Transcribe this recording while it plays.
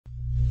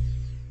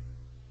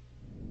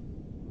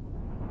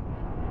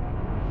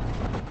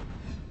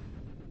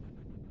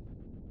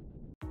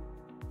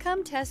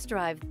Come test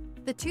drive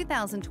the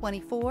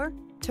 2024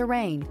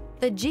 Terrain.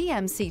 The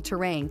GMC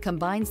Terrain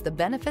combines the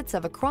benefits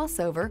of a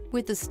crossover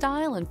with the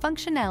style and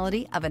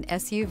functionality of an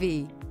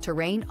SUV.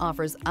 Terrain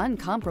offers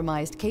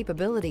uncompromised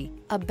capability,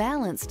 a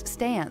balanced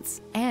stance,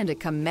 and a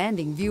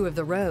commanding view of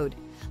the road,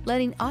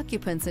 letting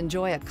occupants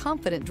enjoy a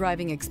confident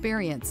driving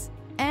experience.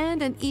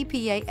 And an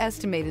EPA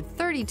estimated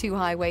 32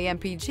 highway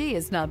MPG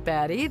is not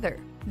bad either.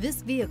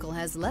 This vehicle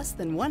has less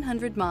than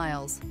 100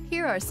 miles.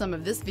 Here are some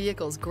of this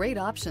vehicle's great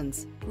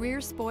options: rear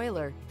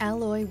spoiler,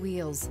 alloy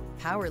wheels,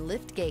 power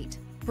liftgate,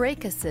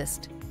 brake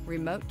assist,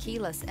 remote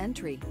keyless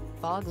entry,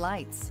 fog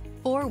lights,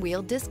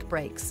 four-wheel disc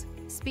brakes,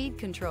 speed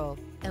control,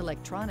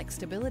 electronic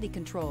stability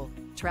control,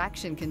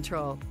 traction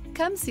control.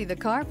 Come see the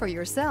car for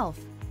yourself.